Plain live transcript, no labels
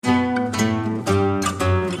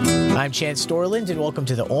I'm Chance Storland, and welcome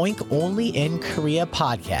to the Oink Only in Korea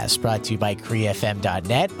podcast, brought to you by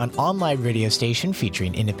KoreaFM.net, an online radio station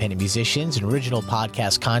featuring independent musicians and original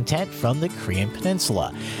podcast content from the Korean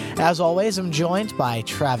Peninsula. As always, I'm joined by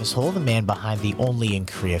Travis Hull, the man behind the Only in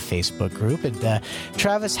Korea Facebook group. And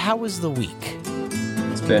Travis, how was the week?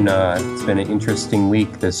 It's been an interesting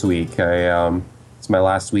week this week. It's my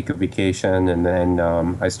last week of vacation, and then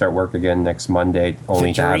I start work again next Monday.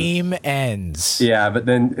 The dream ends. Yeah, but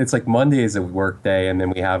then it's like Monday is a work day, and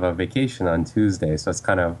then we have a vacation on Tuesday. So it's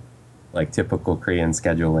kind of like typical Korean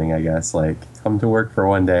scheduling, I guess. Like, come to work for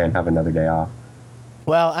one day and have another day off.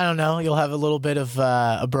 Well, I don't know. You'll have a little bit of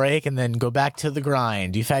a break and then go back to the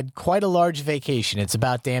grind. You've had quite a large vacation. It's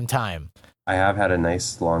about damn time. I have had a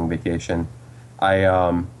nice long vacation.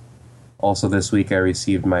 Also, this week I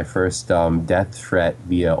received my first death threat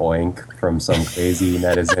via Oink from some crazy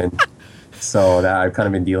netizen. So that I've kind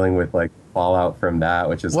of been dealing with like fallout from that,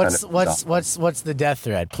 which is what's the death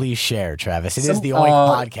threat? Please share, Travis. It is the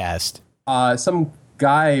Oink podcast. Some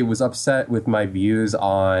guy was upset with my views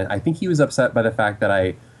on. I think he was upset by the fact that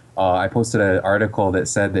I posted an article that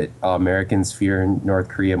said that Americans fear North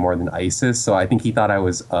Korea more than ISIS. So I think he thought I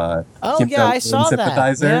was Kim I saw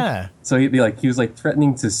sympathizer. That. Yeah. So he was like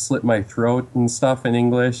threatening to slit my throat and stuff in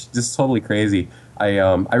English. Just totally crazy. I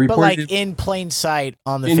reported, but like in plain sight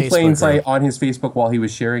on the Facebook. In plain sight on his Facebook while he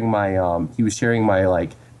was sharing my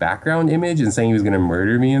like background image and saying he was going to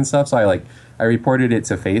murder me and stuff. So I reported it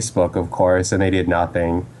to Facebook, of course, and they did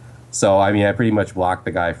nothing. So I mean, I pretty much blocked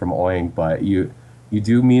the guy from Oink, but you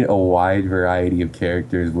do meet a wide variety of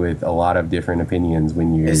characters with a lot of different opinions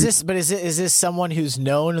when you're... Is this someone who's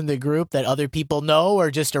known in the group that other people know, or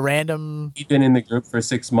just a random... He's been in the group for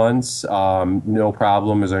 6 months. No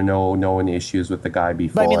problems or no issues with the guy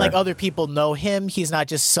before. But I mean, like, other people know him? He's not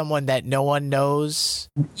just someone that no one knows?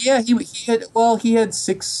 Yeah, he had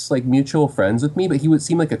 6 like mutual friends with me, but he would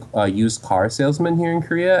seem like a used car salesman here in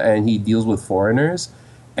Korea, and he deals with foreigners.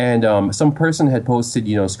 And some person had posted,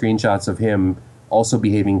 screenshots of him also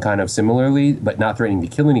behaving kind of similarly, but not threatening to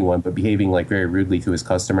kill anyone, but behaving like very rudely to his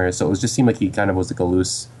customers. So it just seemed like he kind of was like a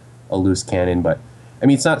loose cannon. But I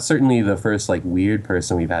mean, it's not certainly the first like weird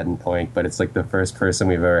person we've had in Oink, but it's like the first person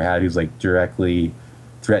we've ever had who's like directly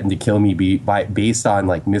threatened to kill me based on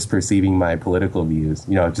like misperceiving my political views.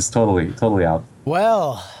 Just totally out.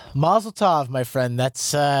 Well, Mazel tov, my friend.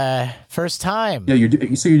 That's first time. Yeah, you're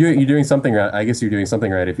doing something right. I guess you're doing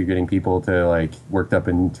something right if you're getting people to like worked up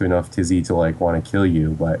into enough tizzy to like want to kill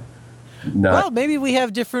you, but not. Well, maybe we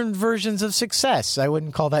have different versions of success. I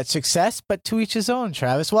wouldn't call that success, but to each his own,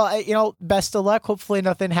 Travis. Well, best of luck. Hopefully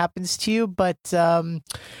nothing happens to you, but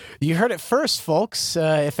you heard it first, folks.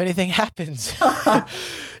 If anything happens,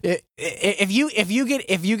 if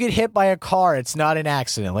you get hit by a car, it's not an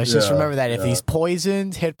accident. Let's just remember that. If he's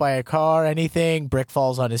poisoned, hit by a car, anything, brick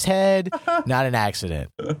falls on his head, not an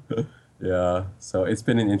accident. Yeah, so it's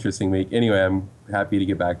been an interesting week. Anyway, I'm happy to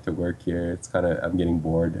get back to work here. I'm getting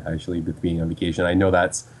bored actually with being on vacation. I know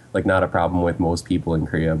that's like not a problem with most people in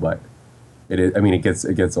Korea, but it is. I mean, it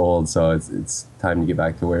gets old, so it's time to get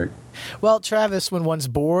back to work. Well, Travis, when one's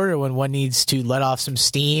bored or when one needs to let off some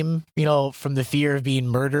steam, from the fear of being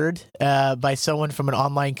murdered by someone from an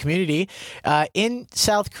online community, in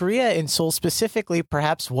South Korea, in Seoul specifically,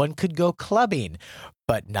 perhaps one could go clubbing,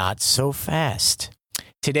 but not so fast.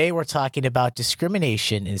 Today, we're talking about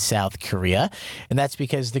discrimination in South Korea, and that's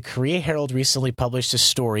because the Korea Herald recently published a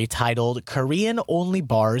story titled "Korean-Only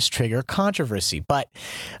Bars Trigger Controversy." But,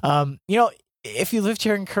 if you lived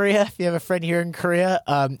here in Korea, if you have a friend here in Korea,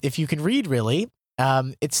 if you can read, really,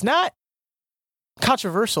 it's not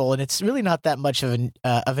controversial, and it's really not that much of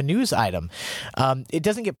a news item. It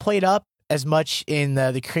doesn't get played up as much in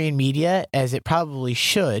the Korean media as it probably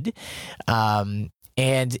should.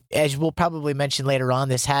 And as we'll probably mention later on,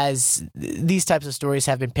 these types of stories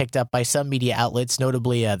have been picked up by some media outlets,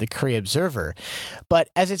 notably the Korea Observer. But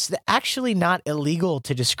as it's actually not illegal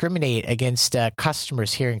to discriminate against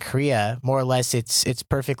customers here in Korea, more or less it's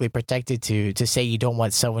perfectly protected to say you don't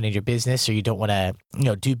want someone in your business or you don't want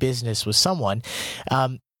to do business with someone.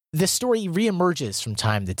 The story reemerges from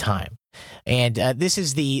time to time. And this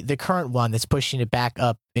is the current one that's pushing it back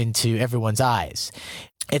up into everyone's eyes.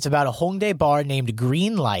 It's about a Hongdae bar named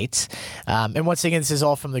Green Light. And once again, this is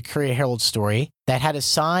all from the Korea Herald story that had a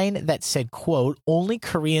sign that said, quote, "Only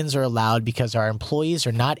Koreans are allowed because our employees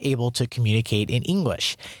are not able to communicate in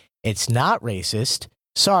English. It's not racist.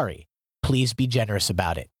 Sorry. Please be generous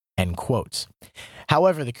about it." End quotes.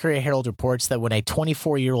 However, the Korea Herald reports that when a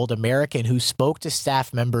 24-year-old American who spoke to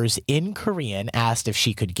staff members in Korean asked if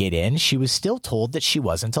she could get in, she was still told that she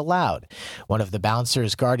wasn't allowed. One of the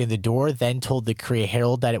bouncers guarding the door then told the Korea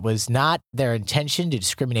Herald that it was not their intention to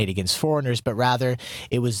discriminate against foreigners, but rather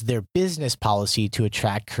it was their business policy to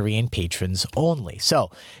attract Korean patrons only. So,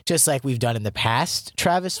 just like we've done in the past,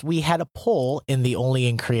 Travis, we had a poll in the Only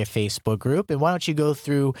in Korea Facebook group, and why don't you go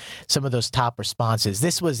through some of those top responses?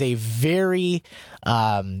 This was a very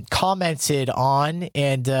commented on,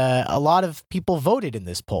 and a lot of people voted in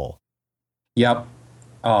this poll. Yep.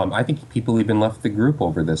 I think people even left the group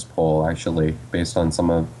over this poll, actually, based on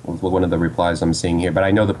one of the replies I'm seeing here. But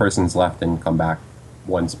I know the person's left and come back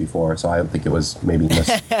once before, so I don't think it was maybe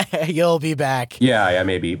You'll be back. Yeah,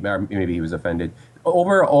 maybe he was offended.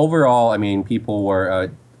 Overall, I mean, people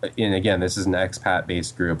were, and again, this is an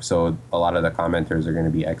expat-based group, so a lot of the commenters are going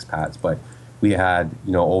to be expats, but we had,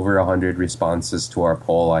 over 100 responses to our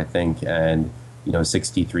poll, I think, and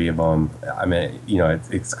 63 of them. I mean,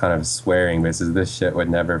 it's kind of swearing. This shit would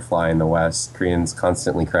never fly in the West. Koreans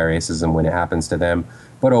constantly cry racism when it happens to them,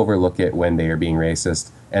 but overlook it when they are being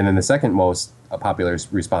racist. And then the second most popular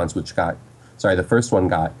response, the first one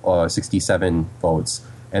got 67 votes,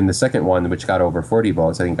 and the second one, which got over 40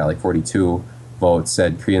 votes, I think got like 42 votes,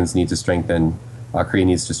 said Korea needs to strengthen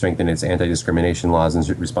its anti-discrimination laws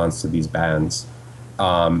in response to these bans.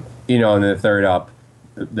 And the third up,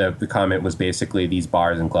 the comment was basically, these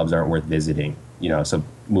bars and clubs aren't worth visiting, so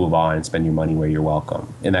move on and spend your money where you're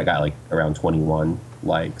welcome. And that got like around 21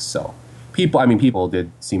 likes. So people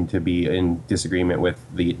did seem to be in disagreement with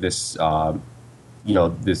this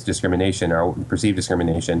discrimination or perceived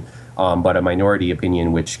discrimination. But a minority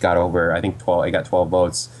opinion, which got over, I think 12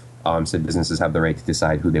 votes, said businesses have the right to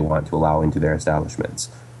decide who they want to allow into their establishments.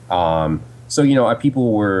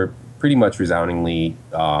 People were pretty much resoundingly,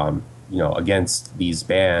 against these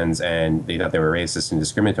bans, and they thought they were racist and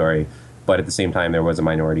discriminatory. But at the same time, there was a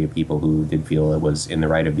minority of people who did feel it was in the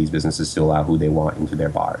right of these businesses to allow who they want into their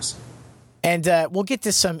bars. And we'll get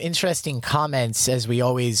to some interesting comments, as we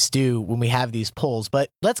always do when we have these polls.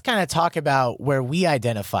 But let's kind of talk about where we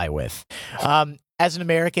identify with. As an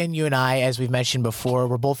American, you and I, as we've mentioned before,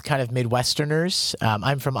 we're both kind of Midwesterners.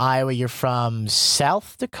 I'm from Iowa. You're from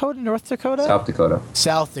South Dakota, North Dakota? South Dakota.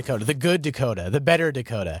 South Dakota. The good Dakota. The better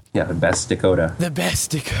Dakota. Yeah, the best Dakota. The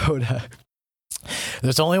best Dakota.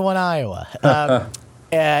 There's only one Iowa.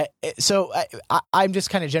 So I'm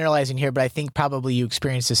just kind of generalizing here, but I think probably you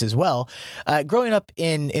experienced this as well. Growing up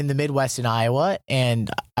in the Midwest in Iowa,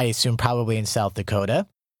 and I assume probably in South Dakota,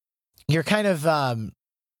 you're kind of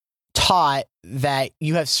taught that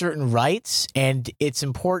you have certain rights, and it's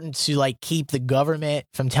important to keep the government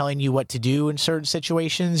from telling you what to do in certain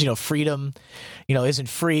situations. Freedom, isn't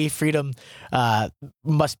free. Freedom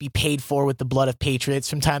must be paid for with the blood of patriots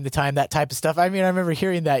from time to time, that type of stuff. I mean, I remember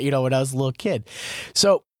hearing that, when I was a little kid.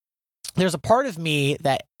 So there's a part of me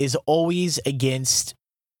that is always against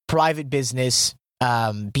private business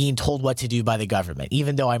being told what to do by the government,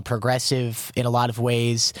 even though I'm progressive in a lot of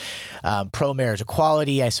ways, pro-marriage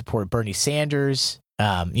equality. I support Bernie Sanders,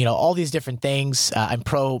 all these different things. I'm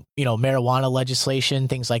pro, marijuana legislation,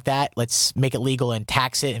 things like that. Let's make it legal and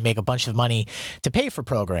tax it and make a bunch of money to pay for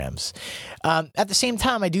programs. At the same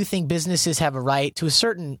time, I do think businesses have a right to a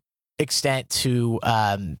certain extent to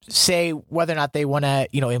say whether or not they want to,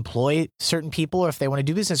 employ certain people or if they want to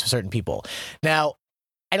do business with certain people. Now,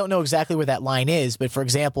 I don't know exactly where that line is, but for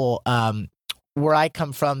example, where I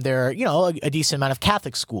come from, there are, a decent amount of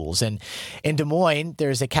Catholic schools. And in Des Moines,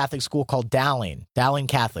 there's a Catholic school called Dowling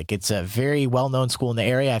Catholic. It's a very well-known school in the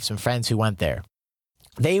area. I have some friends who went there.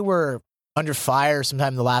 They were under fire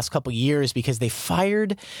sometime in the last couple of years because they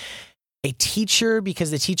fired a teacher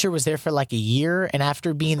because the teacher was there for like a year, and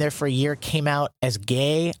after being there for a year came out as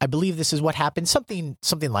gay. I believe this is what happened, something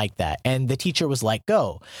like that. And the teacher was let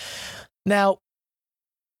go. Now,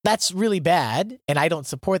 that's really bad, and I don't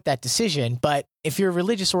support that decision. But if you're a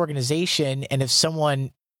religious organization and if someone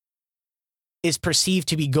is perceived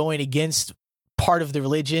to be going against part of the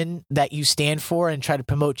religion that you stand for and try to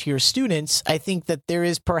promote to your students, I think that there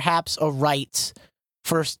is perhaps a right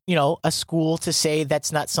for, a school to say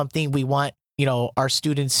that's not something we want, our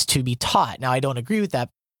students to be taught. Now, I don't agree with that,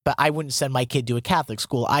 but I wouldn't send my kid to a Catholic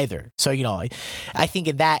school either. So, I think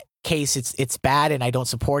in that case, it's bad and I don't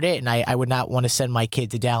support it. And I would not want to send my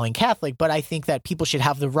kid to Dowling Catholic, but I think that people should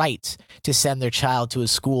have the right to send their child to a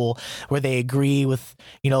school where they agree with,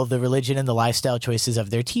 the religion and the lifestyle choices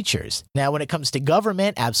of their teachers. Now, when it comes to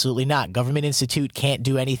government, absolutely not. Government institute can't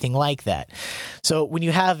do anything like that. So when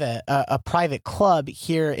you have a private club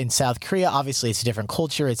here in South Korea, obviously it's a different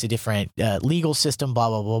culture. It's a different legal system, blah,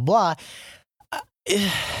 blah, blah, blah.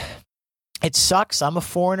 it sucks. I'm a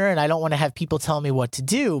foreigner and I don't want to have people tell me what to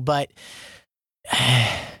do, but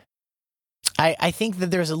I think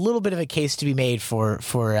that there's a little bit of a case to be made for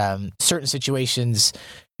certain situations,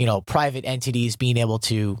 private entities being able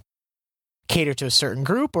to cater to a certain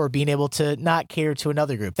group or being able to not cater to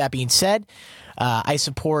another group. That being said, I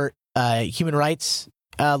support human rights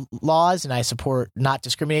laws, and I support not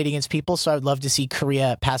discriminating against people. So I would love to see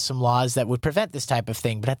Korea pass some laws that would prevent this type of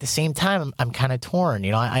thing. But at the same time, I'm kind of torn.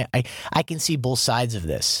 I can see both sides of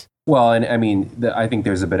this. Well, and I mean, I think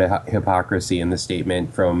there's a bit of hypocrisy in the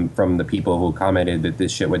statement from the people who commented that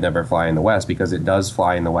this shit would never fly in the West, because it does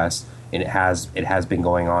fly in the West, and it has been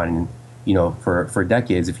going on, for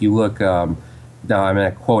decades. If you look, now I'm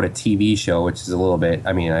going to quote a TV show, which is a little bit,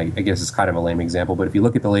 I mean, I guess it's kind of a lame example, but if you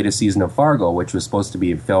look at the latest season of Fargo, which was supposed to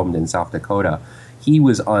be filmed in South Dakota, he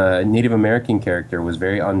was a Native American character, was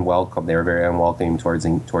very unwelcome. They were very unwelcoming towards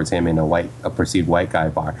him in a perceived white guy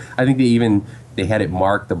bar. I think they had it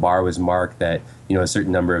marked. The bar was marked that a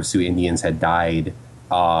certain number of Sioux Indians had died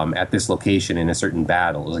at this location in a certain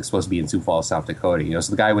battle. It was supposed to be in Sioux Falls, South Dakota.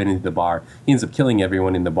 So the guy went into the bar. He ends up killing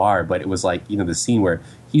everyone in the bar. But it was like the scene where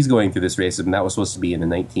he's going through this racism that was supposed to be in the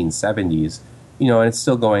 1970s. And it's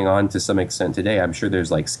still going on to some extent today. I'm sure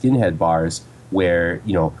there's like skinhead bars where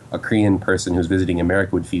a Korean person who's visiting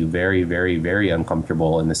America would feel very, very, very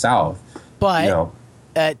uncomfortable in the South. But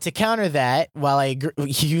to counter that, while I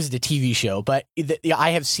agree, he used a TV show, but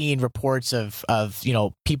I have seen reports of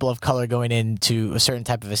people of color going into a certain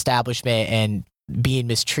type of establishment and being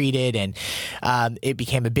mistreated, and it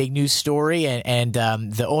became a big news story, and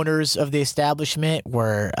the owners of the establishment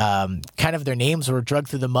were kind of, their names were dragged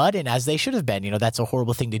through the mud, and as they should have been. That's a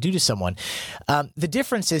horrible thing to do to someone. The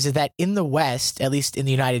difference is that in the West, at least in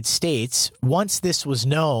the United States, once this was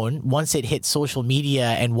known, once it hit social media,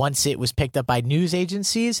 and once it was picked up by news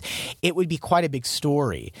agencies, it would be quite a big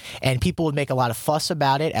story, and people would make a lot of fuss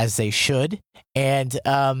about it, as they should. And,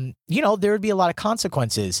 there would be a lot of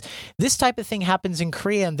consequences. This type of thing happens in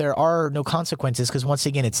Korea, and there are no consequences because, once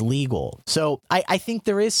again, it's legal. So I think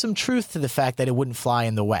there is some truth to the fact that it wouldn't fly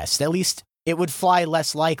in the West. At least it would fly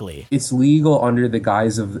less likely. It's legal under the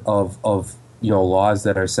guise of laws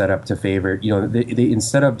that are set up to favor, they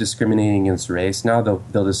instead of discriminating against race, now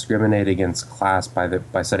they'll discriminate against class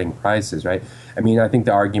by setting prices, right? I mean, I think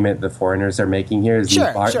the argument the foreigners are making here is these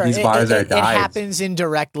bars are dives. It happens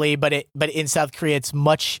indirectly, but in South Korea it's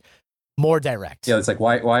much more direct. Yeah, it's like,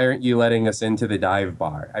 why aren't you letting us into the dive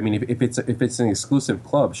bar? I mean, if it's an exclusive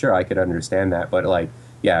club, sure, I could understand that, but like,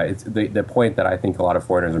 yeah, it's the point that I think a lot of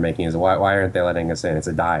foreigners are making is why aren't they letting us in? It's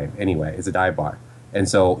a dive anyway. It's a dive bar. And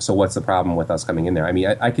so what's the problem with us coming in there? I mean,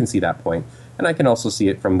 I can see that point. And I can also see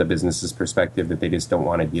it from the business's perspective that they just don't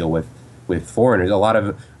want to deal with foreigners. A lot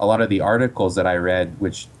of the articles that I read,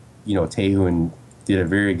 which, Taehoon did a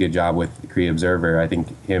very good job with the Korea Observer. I think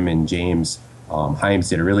him and James Himes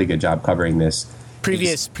did a really good job covering this.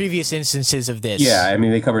 Previous instances of this. Yeah, I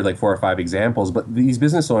mean, they covered like 4 or 5 examples, but these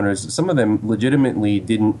business owners, some of them legitimately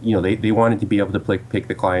didn't, they wanted to be able to pick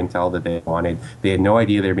the clientele that they wanted. They had no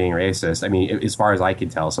idea they were being racist. I mean, as far as I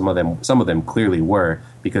could tell, some of them clearly were,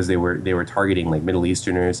 because they were targeting like Middle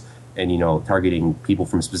Easterners and, targeting people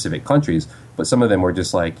from specific countries. But some of them were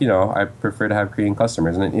just like, I prefer to have Korean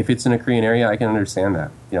customers. And if it's in a Korean area, I can understand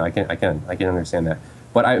that. I can understand that.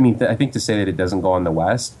 But I mean, I think to say that it doesn't go on the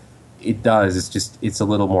West, it does. It's a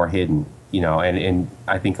little more hidden, and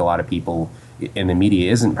I think a lot of people in the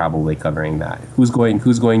media isn't probably covering that. Who's going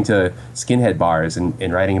to skinhead bars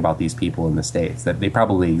and writing about these people in the States? That they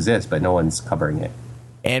probably exist, but no one's covering it.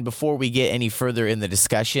 And before we get any further in the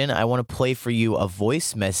discussion, I want to play for you a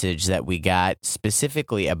voice message that we got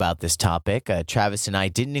specifically about this topic. Travis and I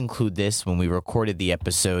didn't include this when we recorded the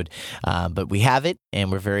episode, but we have it,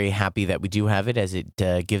 and we're very happy that we do have it, as it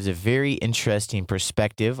gives a very interesting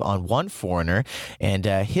perspective on one foreigner and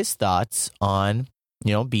his thoughts on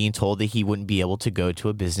being told that he wouldn't be able to go to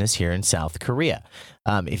a business here in South Korea.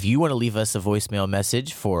 If you want to leave us a voicemail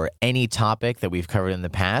message for any topic that we've covered in the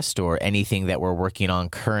past or anything that we're working on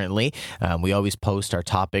currently, we always post our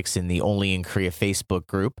topics in the Only in Korea Facebook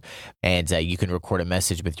group, and you can record a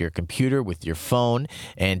message with your computer, with your phone,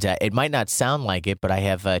 and it might not sound like it, but I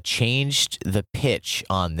have changed the pitch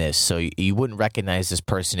on this, so you wouldn't recognize this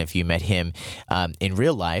person if you met him in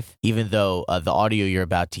real life, even though the audio you're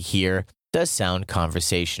about to hear does sound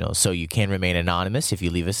conversational, so you can remain anonymous if you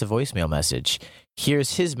leave us a voicemail message.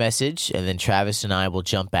 Here's his message, and then Travis and I will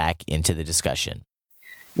jump back into the discussion.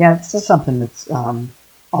 Yeah, it's just something that's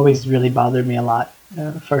always really bothered me a lot.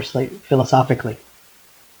 Firstly, philosophically,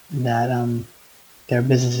 that there are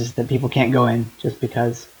businesses that people can't go in just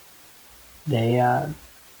because they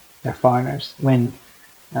they're foreigners. When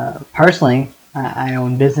personally, I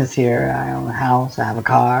own business here. I own a house. I have a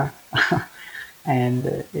car,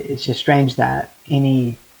 and it's just strange that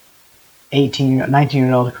any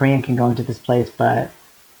 19-year-old Korean can go into this place, but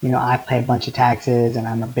I pay a bunch of taxes and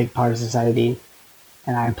I'm a big part of society,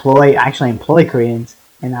 and I actually employ Koreans,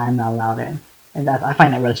 and I'm not allowed in, and I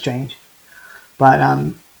find that really strange. But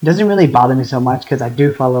it doesn't really bother me so much because I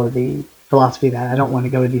do follow the philosophy that I don't want to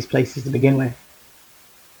go to these places to begin with.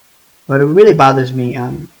 But it really bothers me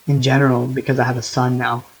in general because I have a son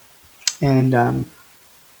now, and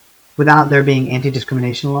without there being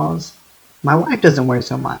anti-discrimination laws, my wife doesn't worry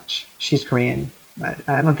so much. She's Korean, but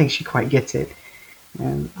I don't think she quite gets it.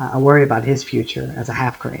 And I worry about his future as a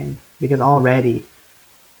half Korean because already,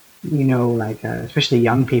 especially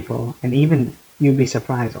young people, and even you'd be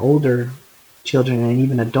surprised, older children and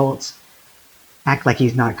even adults act like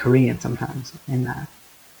he's not Korean sometimes. And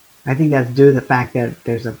I think that's due to the fact that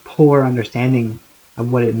there's a poor understanding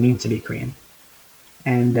of what it means to be Korean.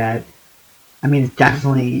 And that, it's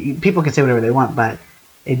definitely, people can say whatever they want, but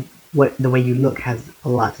the way you look has a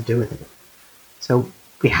lot to do with it. So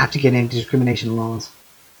we have to get into discrimination laws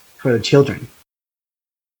for the children.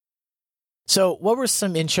 So what were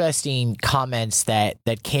some interesting comments that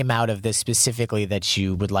came out of this specifically that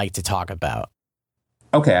you would like to talk about?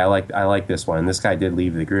 Okay, I like this one. This guy did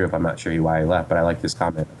leave the group. I'm not sure why he left, but I like this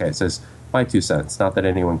comment. Okay, it says, my 2 cents, not that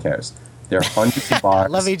anyone cares. There are hundreds of bars.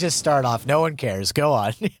 Let me just start off. No one cares. Go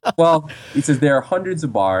on. Well, it says there are hundreds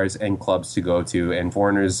of bars and clubs to go to, and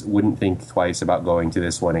foreigners wouldn't think twice about going to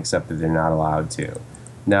this one except that they're not allowed to.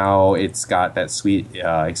 Now it's got that sweet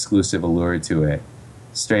exclusive allure to it.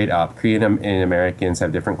 Straight up, Korean and Americans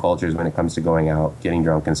have different cultures when it comes to going out, getting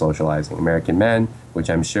drunk, and socializing. American men, which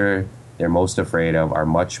I'm sure they're most afraid of, are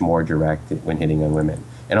much more direct when hitting on women.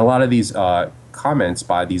 And a lot of these comments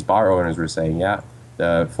by these bar owners were saying, yeah,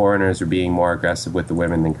 the foreigners are being more aggressive with the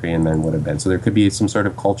women than Korean men would have been. So there could be some sort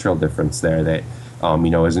of cultural difference there that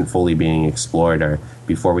isn't fully being explored. Or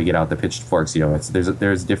before we get out the pitchforks,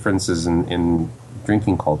 there's differences in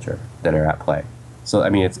drinking culture that are at play. So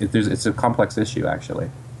it's a complex issue actually.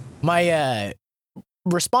 My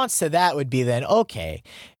response to that would be then, okay,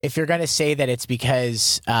 if you're going to say that it's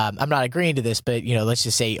because, I'm not agreeing to this, but, let's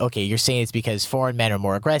just say, okay, you're saying it's because foreign men are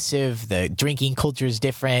more aggressive, the drinking culture is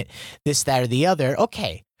different, this, that, or the other.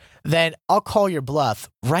 Okay, then I'll call your bluff.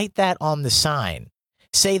 Write that on the sign.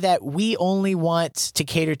 Say that we only want to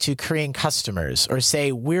cater to Korean customers, or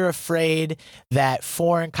say we're afraid that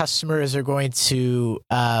foreign customers are going to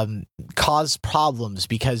cause problems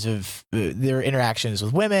because of their interactions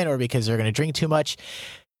with women or because they're going to drink too much.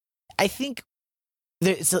 I think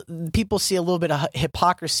people see a little bit of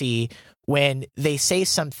hypocrisy when they say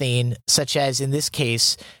something such as, in this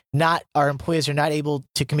case, our employees are not able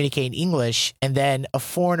to communicate in English, and then a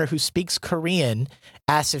foreigner who speaks Korean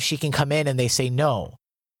asks if she can come in and they say no.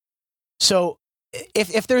 So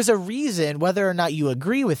if there's a reason, whether or not you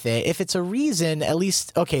agree with it, if it's a reason, at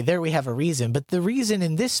least, okay, there we have a reason. But the reason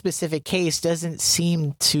in this specific case doesn't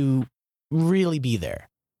seem to really be there.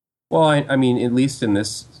 Well, at least in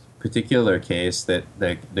this particular case that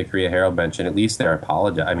the Korea Herald mentioned, at least they're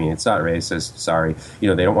apologizing. It's not racist. Sorry. They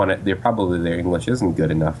don't want to, their English isn't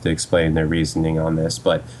good enough to explain their reasoning on this,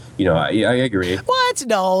 but I agree. What?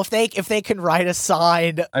 No, if they can write a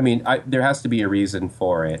sign. There has to be a reason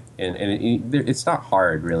for it, and it's not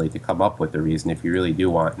hard really to come up with a reason if you really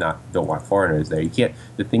don't want foreigners there. You can't.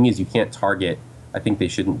 The thing is, you can't target. I think they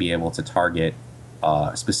shouldn't be able to target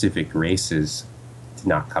specific races to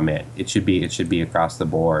not come in. It should be across the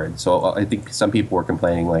board. So I think some people were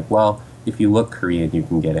complaining like, well, if you look Korean, you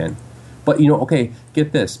can get in. But okay,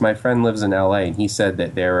 get this. My friend lives in LA, and he said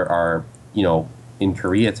that there are in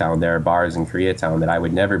Koreatown, there are bars in Koreatown that I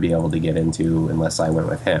would never be able to get into unless I went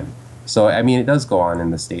with him. So, it does go on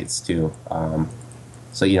in the States, too.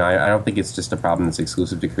 So, I don't think it's just a problem that's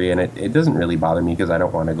exclusive to Korea, and it doesn't really bother me because I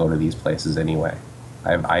don't want to go to these places anyway.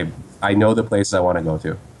 I know the places I want to go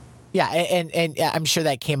to. Yeah, and I'm sure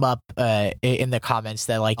that came up in the comments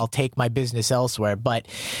that, I'll take my business elsewhere. But,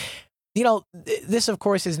 this, of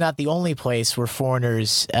course, is not the only place where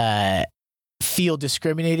foreigners feel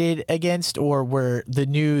discriminated against, or where the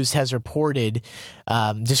news has reported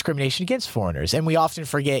discrimination against foreigners. And we often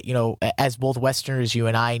forget, as both Westerners, you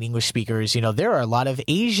and I, and English speakers, there are a lot of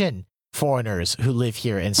Asian foreigners who live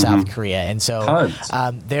here in South Korea, and so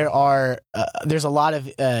there's a lot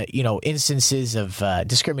of instances of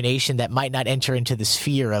discrimination that might not enter into the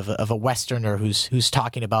sphere of a Westerner who's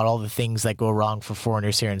talking about all the things that go wrong for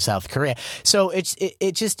foreigners here in South Korea. So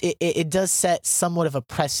it does set somewhat of a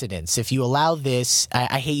precedence if you allow this.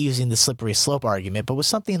 I hate using the slippery slope argument, but with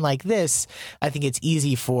something like this, I think it's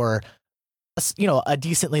easy for a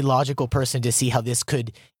decently logical person to see how this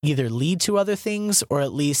could either lead to other things or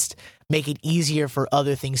at least make it easier for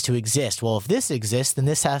other things to exist. Well, if this exists, then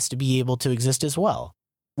this has to be able to exist as well.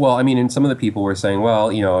 Well, I mean, and some of the people were saying, well,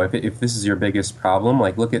 if this is your biggest problem,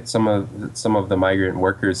 like look at some of the migrant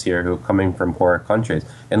workers here who are coming from poorer countries,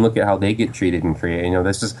 and look at how they get treated in Korea.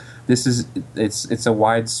 It's a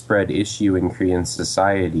widespread issue in Korean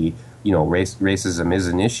society. Racism is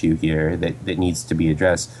an issue here that needs to be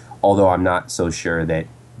addressed. Although I'm not so sure that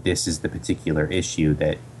this is the particular issue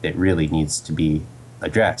that really needs to be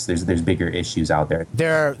addressed. There's bigger issues out there.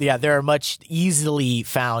 There are much easily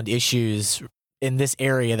found issues in this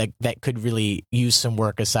area that could really use some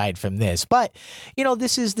work aside from this. But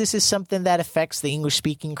this is something that affects the English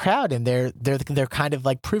speaking crowd, and they're kind of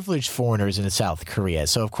like privileged foreigners in South Korea.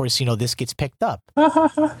 So of course this gets picked up.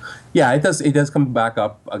 Yeah, it does come back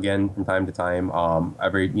up again from time to time.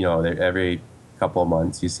 Every couple of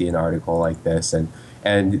months you see an article like this, and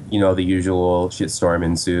the usual shitstorm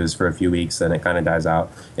ensues for a few weeks, then it kind of dies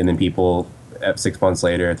out, and then people 6 months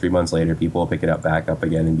later, 3 months later, people will pick it up back up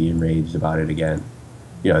again and be enraged about it again.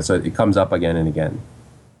 So it comes up again and again.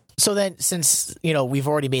 So then, since we've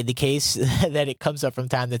already made the case that it comes up from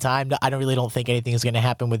time to time, I don't think anything is going to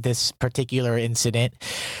happen with this particular incident.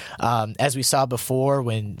 As we saw before,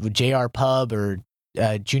 when JR Pub or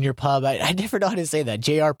Junior Pub, I never know how to say that.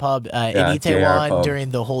 JR Pub in Itaewon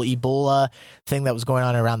during the whole Ebola thing that was going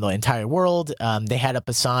on around the entire world. They had up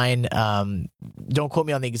a sign, don't quote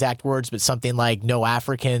me on the exact words, but something like "No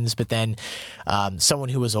Africans." But then someone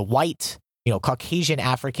who was a white, Caucasian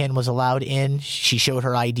African was allowed in. She showed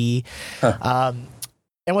her ID.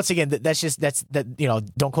 And once again,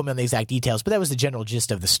 don't quote me on the exact details, but that was the general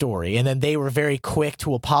gist of the story. And then they were very quick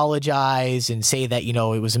to apologize and say that,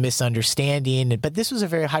 it was a misunderstanding. But this was a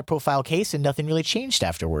very high profile case and nothing really changed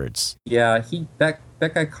afterwards. Yeah, that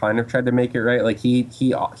guy kind of tried to make it right. Like he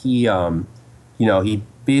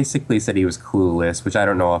basically said he was clueless, which I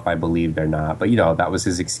don't know if I believed or not, but that was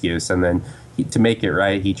his excuse. And then to make it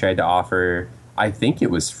right, he tried to offer, I think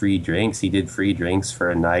it was free drinks. He did free drinks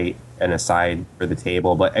for a night and a side for the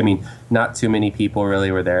table. But I mean, not too many people really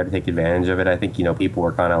were there to take advantage of it. I think, people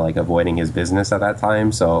were kind of like avoiding his business at that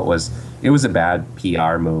time. So it was a bad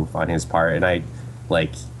PR move on his part. And I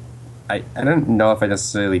don't know if I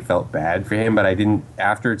necessarily felt bad for him, but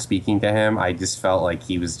after speaking to him, I just felt like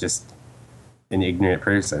he was just an ignorant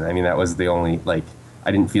person. I mean, that was the only,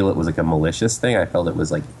 I didn't feel it was like a malicious thing. I felt it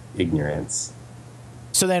was like ignorance.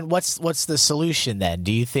 So then what's the solution then?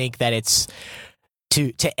 Do you think that it's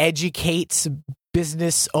to educate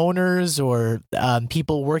business owners or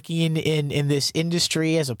people working in this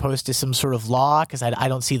industry as opposed to some sort of law? Because I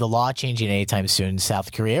don't see the law changing anytime soon in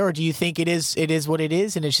South Korea. Or do you think it is what it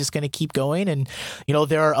is and it's just going to keep going? And,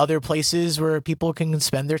 there are other places where people can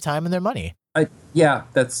spend their time and their money.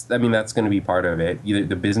 That's going to be part of it.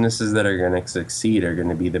 The businesses that are going to succeed are going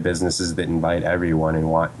to be the businesses that invite everyone and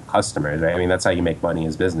want customers, right? I mean, that's how you make money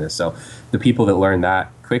as business. So the people that learn that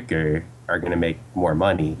quicker are going to make more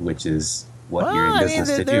money, which is what you're in business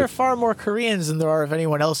to do. There are far more Koreans than there are of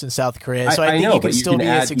anyone else in South Korea. So I think you can still be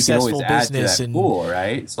a successful business and pool,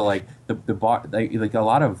 right? So like the bar, like a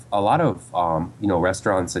lot of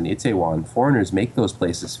restaurants in Itaewon, foreigners make those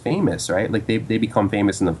places famous, right? Like they become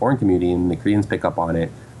famous in the foreign community, and the Koreans pick up on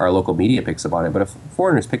it. Our local media picks up on it. But if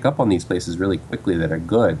foreigners pick up on these places really quickly that are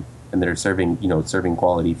good and that are serving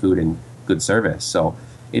quality food and good service, so.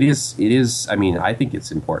 It is. I mean, I think it's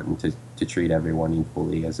important to treat everyone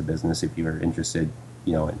equally as a business if you're interested,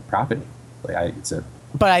 in profiting. But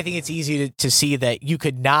I think it's easy to see that you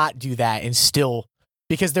could not do that and still,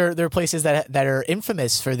 because there are places that are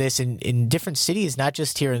infamous for this in different cities, not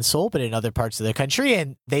just here in Seoul, but in other parts of the country,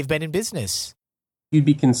 and they've been in business. You'd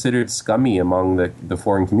be considered scummy among the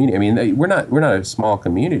foreign community. I mean, we're not a small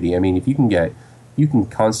community. I mean, if you can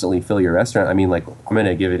constantly fill your restaurant. I mean, like, I'm going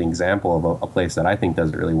to give an example of a place that I think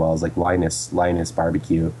does it really well is like Linus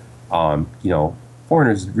Barbecue.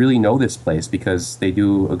 Foreigners really know this place because they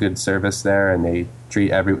do a good service there and they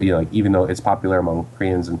treat even though it's popular among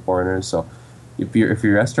Koreans and foreigners. So if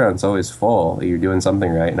your restaurant's always full, you're doing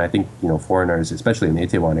something right. And I think, foreigners, especially in the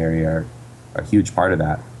Itaewon area, are a huge part of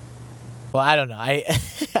that. Well, I don't know.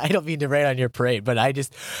 I don't mean to rain on your parade, but I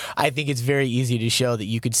think it's very easy to show that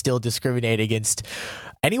you could still discriminate against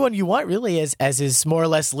anyone you want, really, as is more or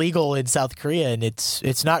less legal in South Korea, and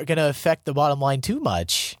it's not going to affect the bottom line too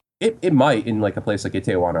much. It might in like a place like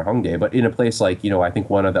Itaewon or Hongdae, but in a place like, I think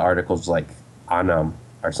one of the articles like Annam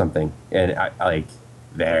or something, and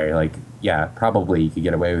probably you could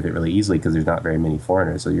get away with it really easily because there's not very many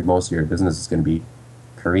foreigners, so most of your business is going to be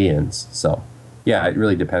Koreans. So yeah, it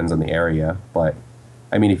really depends on the area, but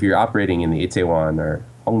I mean, if you're operating in the Itaewon or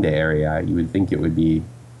Hongdae area, you would think it would be,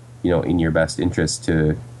 in your best interest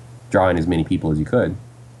to draw in as many people as you could.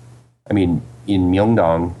 I mean, in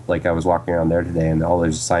Myeongdong, like I was walking around there today, and all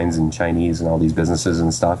those signs in Chinese and all these businesses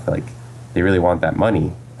and stuff, like they really want that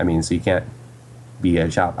money. I mean, so you can't be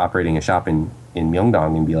operating a shop in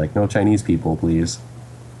Myeongdong and be like, no Chinese people, please.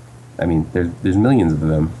 I mean, there's millions of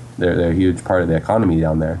them. They're a huge part of the economy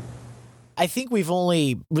down there. I think we've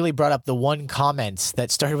only really brought up the one comment that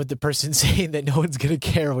started with the person saying that no one's going to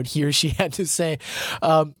care what he or she had to say.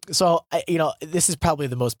 This is probably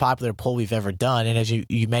the most popular poll we've ever done. And as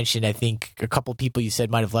you mentioned, I think a couple people you said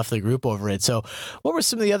might have left the group over it. So what were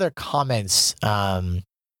some of the other comments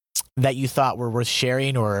that you thought were worth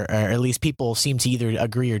sharing, or at least people seem to either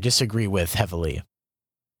agree or disagree with heavily?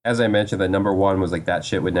 As I mentioned, the number one was like, that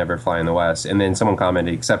shit would never fly in the West. And then someone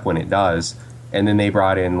commented, except when it does. And then they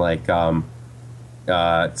brought in like someone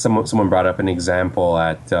brought up an example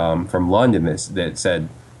from London that said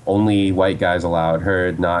only white guys allowed,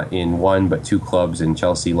 heard not in one but two clubs in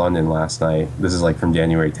Chelsea, London last night. This is like from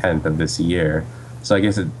January 10th of this year. So I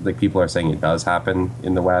guess people are saying it does happen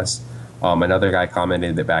in the West. Another guy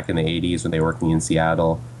commented that back in the 80s when they were working in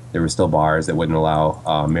Seattle, there were still bars that wouldn't allow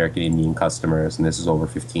American Indian customers, and this is over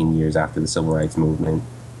 15 years after the Civil Rights Movement.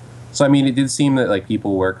 So, I mean, it did seem that, like,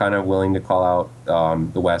 people were kind of willing to call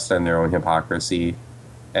out the West and their own hypocrisy.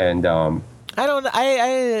 And I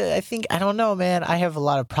don't know, man. I have a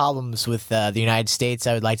lot of problems with the United States.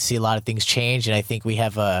 I would like to see a lot of things change, and I think we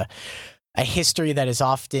have a history that is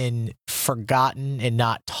often forgotten and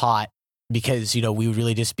not taught because, we would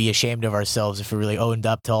really just be ashamed of ourselves if we really owned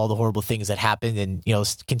up to all the horrible things that happened and,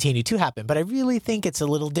 continue to happen. But I really think it's a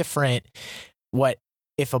little different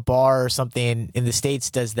if a bar or something in the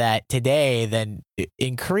States does that today than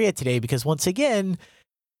in Korea today, because once again,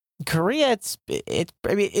 Korea,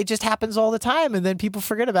 it just happens all the time, and then people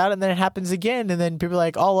forget about it, and then it happens again, and then people are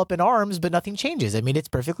like all up in arms, but nothing changes. I mean, it's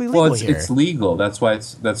perfectly legal here. It's legal. That's why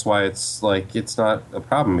it's like, it's not a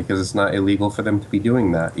problem, because it's not illegal for them to be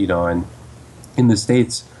doing that, and in the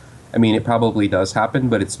States, I mean, it probably does happen,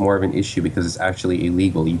 but it's more of an issue because it's actually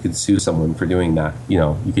illegal. You could sue someone for doing that.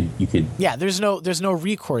 You could. Yeah, there's no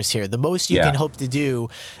recourse here. The most you can hope to do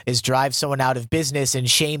is drive someone out of business and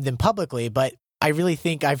shame them publicly. But I really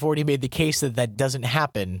think I've already made the case that doesn't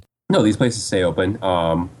happen. No, these places stay open.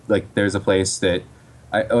 Like there's a place that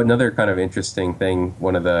another kind of interesting thing.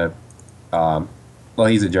 One of the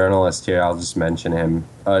he's a journalist here. I'll just mention him.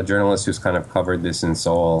 A journalist who's kind of covered this in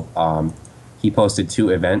Seoul. He posted 2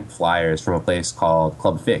 event flyers from a place called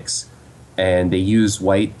Club Fix, and they use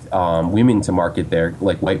white women to market their,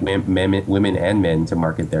 like white women and men to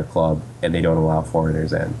market their club, and they don't allow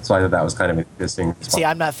foreigners in. So I thought that was kind of interesting. See,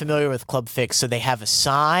 I'm not familiar with Club Fix, so they have a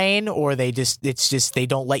sign, or it's just they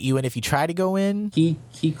don't let you in if you try to go in? He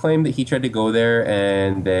claimed that he tried to go there,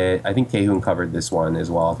 and that I think Taehoon covered this one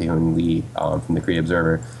as well, Taehoon Lee from the Korea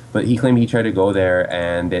Observer. But he claimed he tried to go there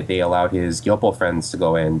and that they allowed his Gyopo friends to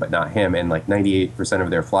go in, but not him. And like 98% of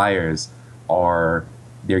their flyers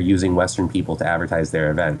they're using Western people to advertise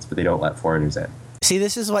their events, but they don't let foreigners in. See,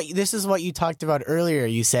 this is what you talked about earlier.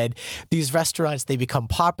 You said these restaurants, they become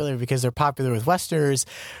popular because they're popular with Westerners,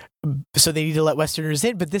 so they need to let Westerners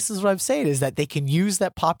in. But this is what I'm saying, is that they can use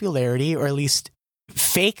that popularity, or at least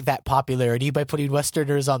fake that popularity, by putting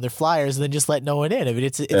Westerners on their flyers and then just let no one in. I mean,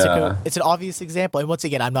 it's an obvious example. And once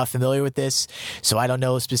again, I'm not familiar with this, so I don't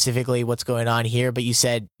know specifically what's going on here. But you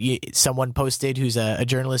said someone posted, who's a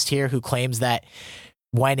journalist here, who claims that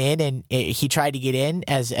went in and he tried to get in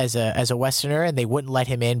as a Westerner, and they wouldn't let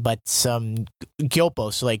him in. But some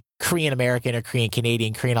Gyopo, so like Korean American or Korean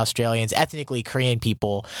Canadian, Korean Australians, ethnically Korean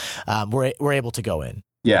people, were able to go in.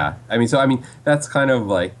 Yeah, I mean, that's kind of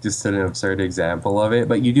like just an absurd example of it.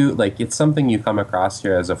 But you do, like, it's something you come across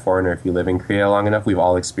here as a foreigner if you live in Korea long enough. We've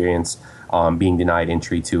all experienced being denied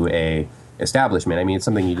entry to a establishment. I mean, it's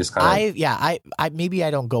something you just kind of... I maybe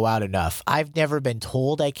I don't go out enough. I've never been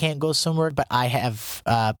told I can't go somewhere, but I have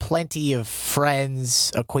plenty of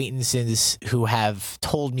friends, acquaintances who have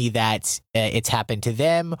told me that it's happened to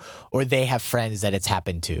them, or they have friends that it's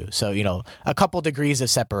happened to. So, a couple degrees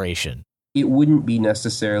of separation. it wouldn't be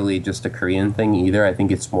necessarily just a Korean thing either. I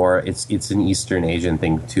think it's more it's an Eastern Asian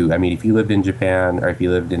thing too. I mean, if you lived in Japan or if you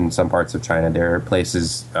lived in some parts of China, there are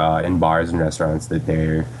places in bars and restaurants that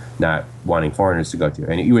they're not wanting foreigners to go to,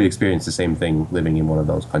 and you would experience the same thing living in one of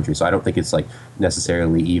those countries. So I don't think it's like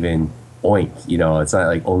necessarily even oink. You know, it's not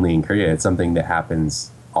like only in Korea. It's something that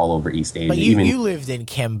happens all over East Asia. But you lived in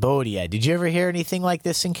Cambodia. Did you ever hear anything like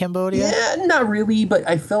this in Cambodia? Yeah, not really, but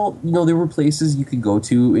I felt, there were places you could go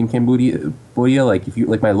to in Cambodia. Like if you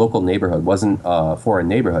like my local neighborhood wasn't a foreign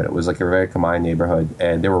neighborhood. It was like a very Khmer neighborhood,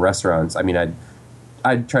 and there were restaurants. I mean,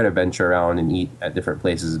 I'd try to venture around and eat at different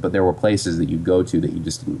places, but there were places that you go to that you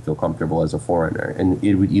just didn't feel comfortable as a foreigner, and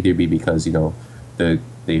it would either be because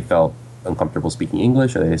they felt uncomfortable speaking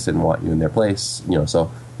English, or they just didn't want you in their place.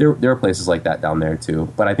 So there are places like that down there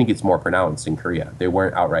too. But I think it's more pronounced in Korea. They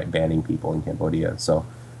weren't outright banning people in Cambodia. So,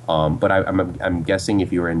 but I'm guessing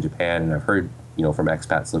if you were in Japan, and I've heard from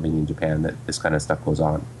expats living in Japan that this kind of stuff goes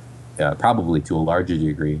on, probably to a larger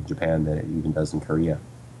degree in Japan than it even does in Korea.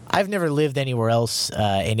 I've never lived anywhere else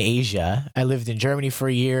in Asia. I lived in Germany for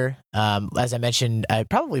a year. As I mentioned,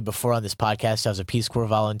 probably before on this podcast, I was a Peace Corps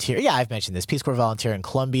volunteer. Yeah, I've mentioned this. Peace Corps volunteer in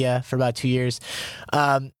Colombia for about 2 years.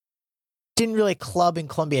 Didn't really club in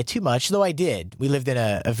Colombia too much, though I did. We lived in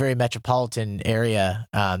a very metropolitan area,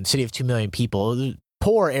 city of 2 million people.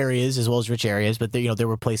 Poor areas as well as rich areas, but there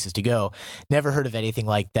were places to go. Never heard of anything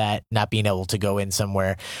like that, not being able to go in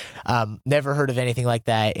somewhere. Never heard of anything like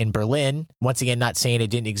that in Berlin. Once again, not saying it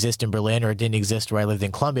didn't exist in Berlin or it didn't exist where I lived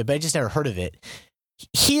in Colombia, but I just never heard of it.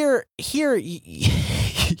 Here,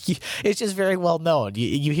 it's just very well known.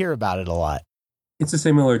 You hear about it a lot. It's a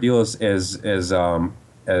similar deal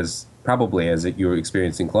as probably as you were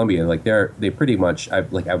experiencing in Colombia. Like they pretty much,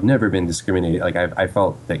 I've never been discriminated. Like I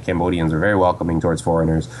felt that Cambodians are very welcoming towards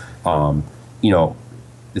foreigners. The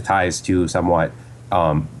ties too somewhat.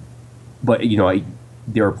 But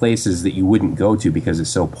there are places that you wouldn't go to because it's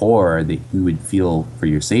so poor that you would feel for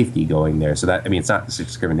your safety going there. So it's not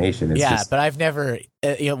discrimination. It's just, but I've never,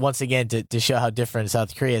 once again, to show how different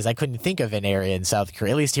South Korea is, I couldn't think of an area in South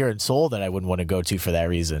Korea, at least here in Seoul, that I wouldn't want to go to for that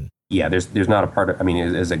reason. Yeah, there's not a part of,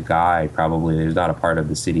 as a guy, probably there's not a part of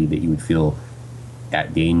the city that you would feel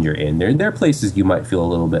at danger in. There are places you might feel a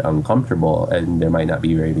little bit uncomfortable, and there might not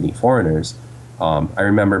be very many foreigners. I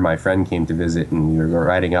remember my friend came to visit, and we were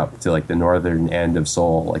riding up to like the northern end of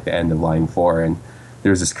Seoul, like the end of Line 4, and there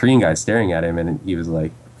was this Korean guy staring at him, and he was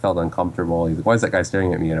like, felt uncomfortable. He's like, "Why is that guy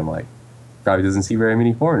staring at me?" And I'm like, "Probably doesn't see very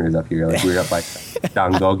many foreigners up here." Like we were up like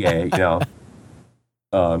Danggoge,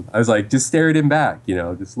 I was like, just stare at him back,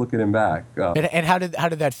 just look at him back. And how did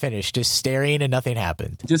that finish? Just staring and nothing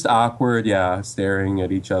happened? Just awkward, yeah, staring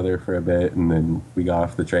at each other for a bit, and then we got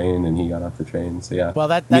off the train, and he got off the train. So yeah. Well,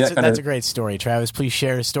 that's a great story, Travis. Please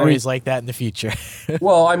share stories like that in the future.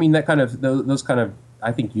 Well, that kind of those kind of.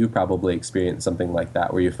 I think you probably experienced something like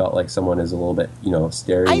that, where you felt like someone is a little bit,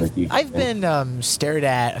 staring at you. I've been stared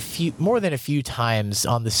at more than a few times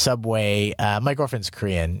on the subway. My girlfriend's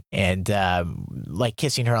Korean, and like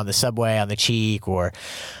kissing her on the subway on the cheek, or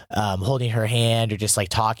holding her hand, or just like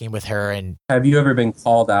talking with her. And have you ever been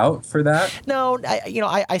called out for that? No,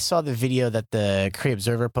 I saw the video that the Korea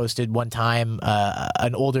Observer posted one time.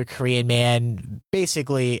 An older Korean man,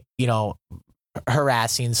 basically,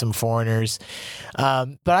 harassing some foreigners.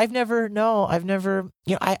 But I've never,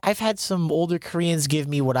 I've had some older Koreans give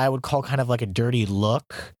me what I would call kind of like a dirty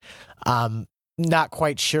look. Not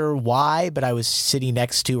quite sure why, but I was standing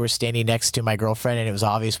next to my girlfriend, and it was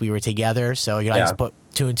obvious we were together. So, I just put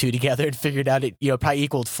 2 and 2 together and figured out it, probably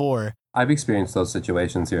equaled 4. I've experienced those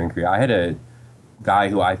situations here in Korea. I had a guy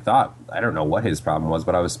who I don't know what his problem was,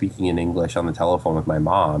 but I was speaking in English on the telephone with my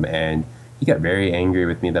mom, and he got very angry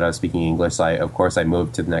with me that I was speaking English. So I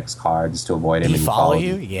moved to the next car just to avoid him. Did he follow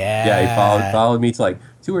you? Yeah. Yeah, he followed me to like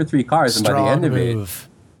 2 or 3 cars. Strong and by the end move.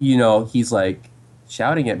 of it, he's like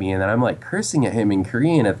shouting at me, and then I'm like cursing at him in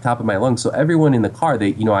Korean at the top of my lungs. So everyone in the car,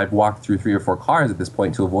 I've walked through 3 or 4 cars at this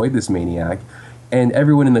point to avoid this maniac. And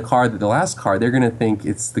everyone in the car, the last car, they're going to think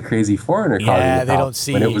it's the crazy foreigner car. Yeah, they don't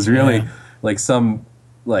see. When it was really like some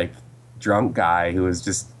like drunk guy who was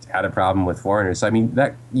just had a problem with foreigners. So,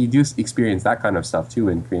 that you do experience that kind of stuff too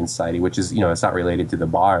in Korean society, which is, it's not related to the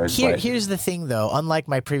bars. Here's the thing, though. Unlike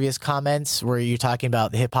my previous comments where you're talking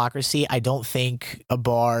about the hypocrisy, I don't think a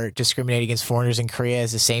bar discriminating against foreigners in Korea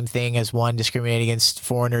is the same thing as one discriminating against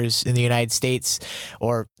foreigners in the United States,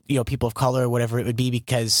 or people of color, or whatever it would be,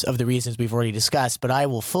 because of the reasons we've already discussed. But I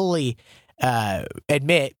will fully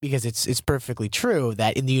admit, because it's perfectly true,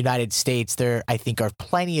 that in the United States there, I think, are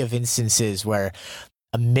plenty of instances where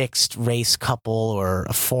a mixed race couple or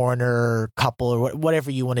a foreigner couple or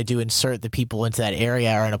whatever you want to do, insert the people into that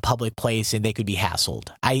area or in a public place, and they could be hassled.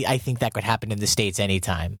 I think that could happen in the States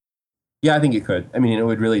anytime. Yeah, I think it could. I mean, it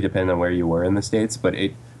would really depend on where you were in the States, but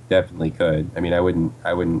it definitely could. I mean, I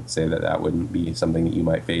wouldn't say that wouldn't be something that you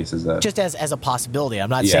might face as a possibility. I'm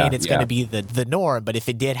not saying it's going to be the norm, but if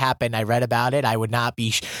it did happen, I read about it, I would not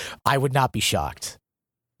be shocked.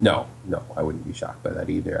 No, I wouldn't be shocked by that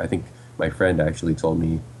either. I think my friend actually told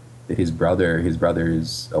me that his brother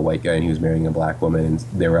is a white guy and he was marrying a black woman, and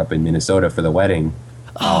they were up in Minnesota for the wedding.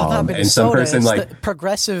 Oh, not Minnesota. And some person it's like the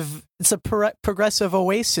progressive. It's a progressive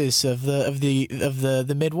oasis of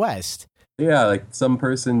the Midwest. Yeah, like some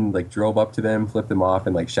person like drove up to them, flipped them off,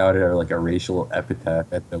 and like shouted or like a racial epithet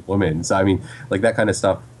at the woman. So I mean, like that kind of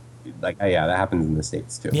stuff. Like yeah, that happens in the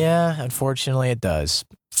States too. Yeah, unfortunately, it does.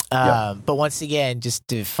 But once again, just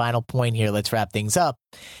to final point here, let's wrap things up.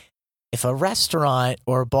 If a restaurant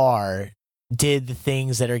or bar did the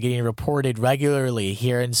things that are getting reported regularly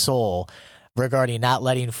here in Seoul regarding not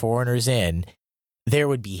letting foreigners in, there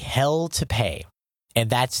would be hell to pay. And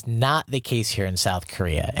that's not the case here in South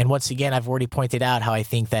Korea. And once again, I've already pointed out how I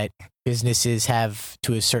think that businesses have,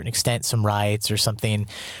 to a certain extent, some rights or something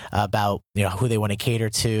about who they want to cater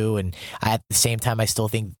to. And at the same time, I still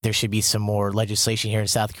think there should be some more legislation here in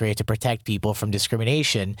South Korea to protect people from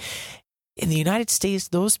discrimination. In the United States,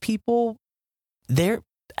 those people,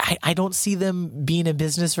 I don't see them being in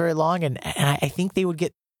business very long. And I think they would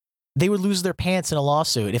lose their pants in a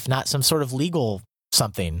lawsuit, if not some sort of legal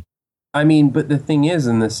something. I mean, but the thing is,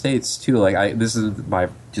 in the States too, like I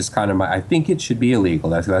think it should be illegal.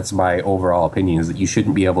 That's my overall opinion, is that you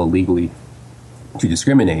shouldn't be able legally to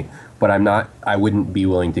discriminate. But I wouldn't be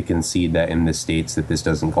willing to concede that in the States that this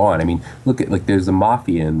doesn't go on. I mean, look at, like, there's a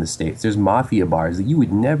mafia in the States. There's mafia bars that you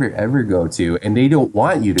would never ever go to, and they don't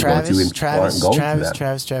want you to go to, and Travis,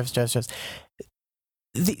 to them.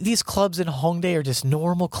 These clubs in Hongdae are just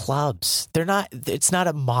normal clubs. It's not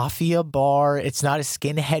a mafia bar. It's not a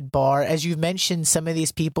skinhead bar. As you've mentioned, some of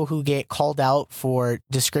these people who get called out for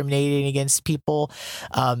discriminating against people,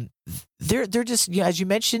 they're just, as you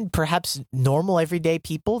mentioned, perhaps normal everyday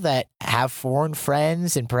people that have foreign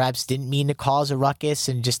friends and perhaps didn't mean to cause a ruckus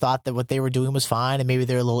and just thought that what they were doing was fine, and maybe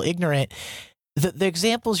they're a little ignorant. The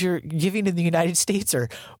examples you're giving in the United States are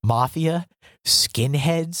mafia,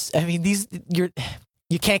 skinheads. I mean,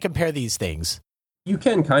 you can't compare these things. You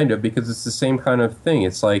can kind of, because it's the same kind of thing.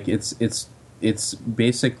 It's like it's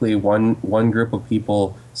basically one group of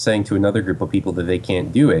people saying to another group of people that they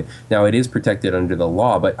can't do it. Now, it is protected under the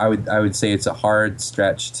law, but I would say it's a hard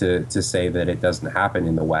stretch to say that it doesn't happen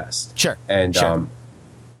in the West. Sure. And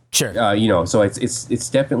sure. So it's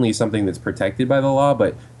definitely something that's protected by the law,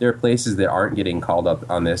 but there are places that aren't getting called up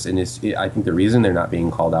on this, and I think the reason they're not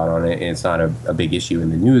being called out on it, and it's not a big issue in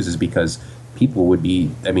the news, is because people would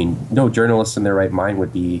be, no journalists in their right mind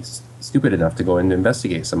would be stupid enough to go and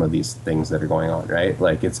investigate some of these things that are going on, right?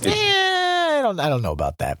 Like it's I don't know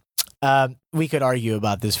about that. We could argue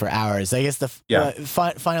about this for hours. I guess the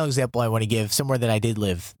final example I want to give, somewhere that I did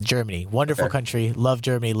live, Germany. Wonderful country. Love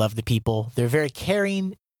Germany. Love the people. They're very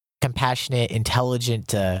caring, compassionate,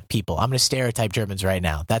 intelligent people. I'm going to stereotype Germans right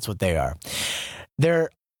now. That's what they are. There,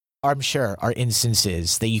 I'm sure, are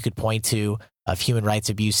instances that you could point to of human rights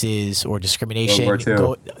abuses or discrimination.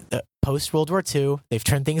 Post World War II, they've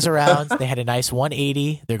turned things around. They had a nice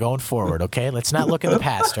 180. They're going forward. Okay, let's not look in the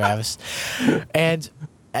past, Travis. And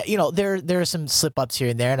there are some slip ups here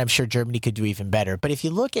and there, and I'm sure Germany could do even better. But if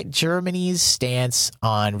you look at Germany's stance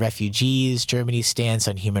on refugees, Germany's stance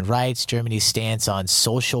on human rights, Germany's stance on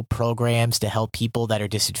social programs to help people that are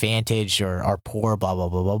disadvantaged or are poor, blah blah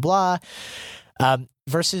blah blah blah,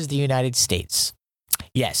 versus the United States,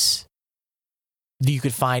 yes. You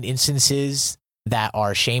could find instances that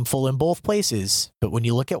are shameful in both places, but when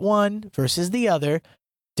you look at one versus the other,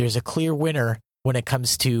 there's a clear winner when it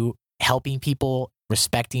comes to helping people,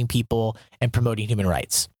 respecting people, and promoting human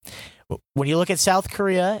rights. When you look at South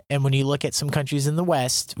Korea and when you look at some countries in the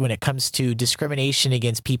West, when it comes to discrimination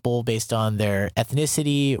against people based on their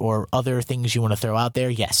ethnicity or other things you want to throw out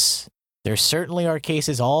there, yes, there certainly are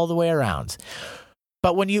cases all the way around.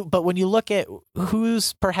 But when you look at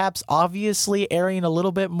who's perhaps obviously erring a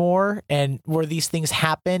little bit more and where these things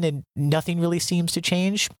happen and nothing really seems to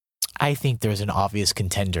change, I think there's an obvious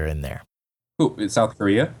contender in there. Who, in South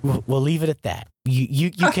Korea? We'll leave it at that. You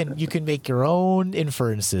can make your own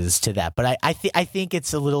inferences to that, but I think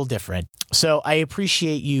it's a little different. So I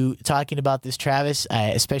appreciate you talking about this, Travis,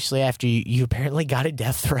 especially after you apparently got a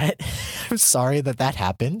death threat. I'm sorry that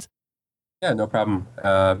happened. Yeah, no problem.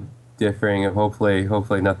 differing, and hopefully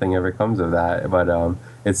nothing ever comes of that. But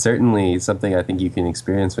it's certainly something I think you can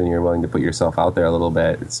experience when you're willing to put yourself out there a little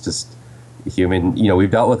bit. It's just human. We've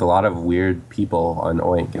dealt with a lot of weird people on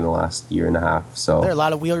Oink in the last year and a half. So there are a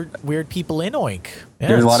lot of weird people in Oink. Yeah,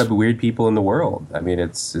 there's a lot of weird people in the world. I mean,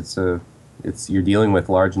 it's you're dealing with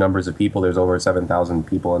large numbers of people. There's over 7,000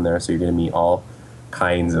 people in there, so you're going to meet all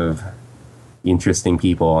kinds of interesting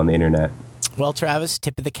people on the internet. Well, Travis,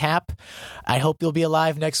 tip of the cap. I hope you'll be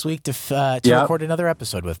alive next week to Yep. record another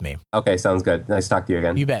episode with me. Okay, sounds good. Nice to talk to you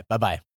again. You bet. Bye-bye.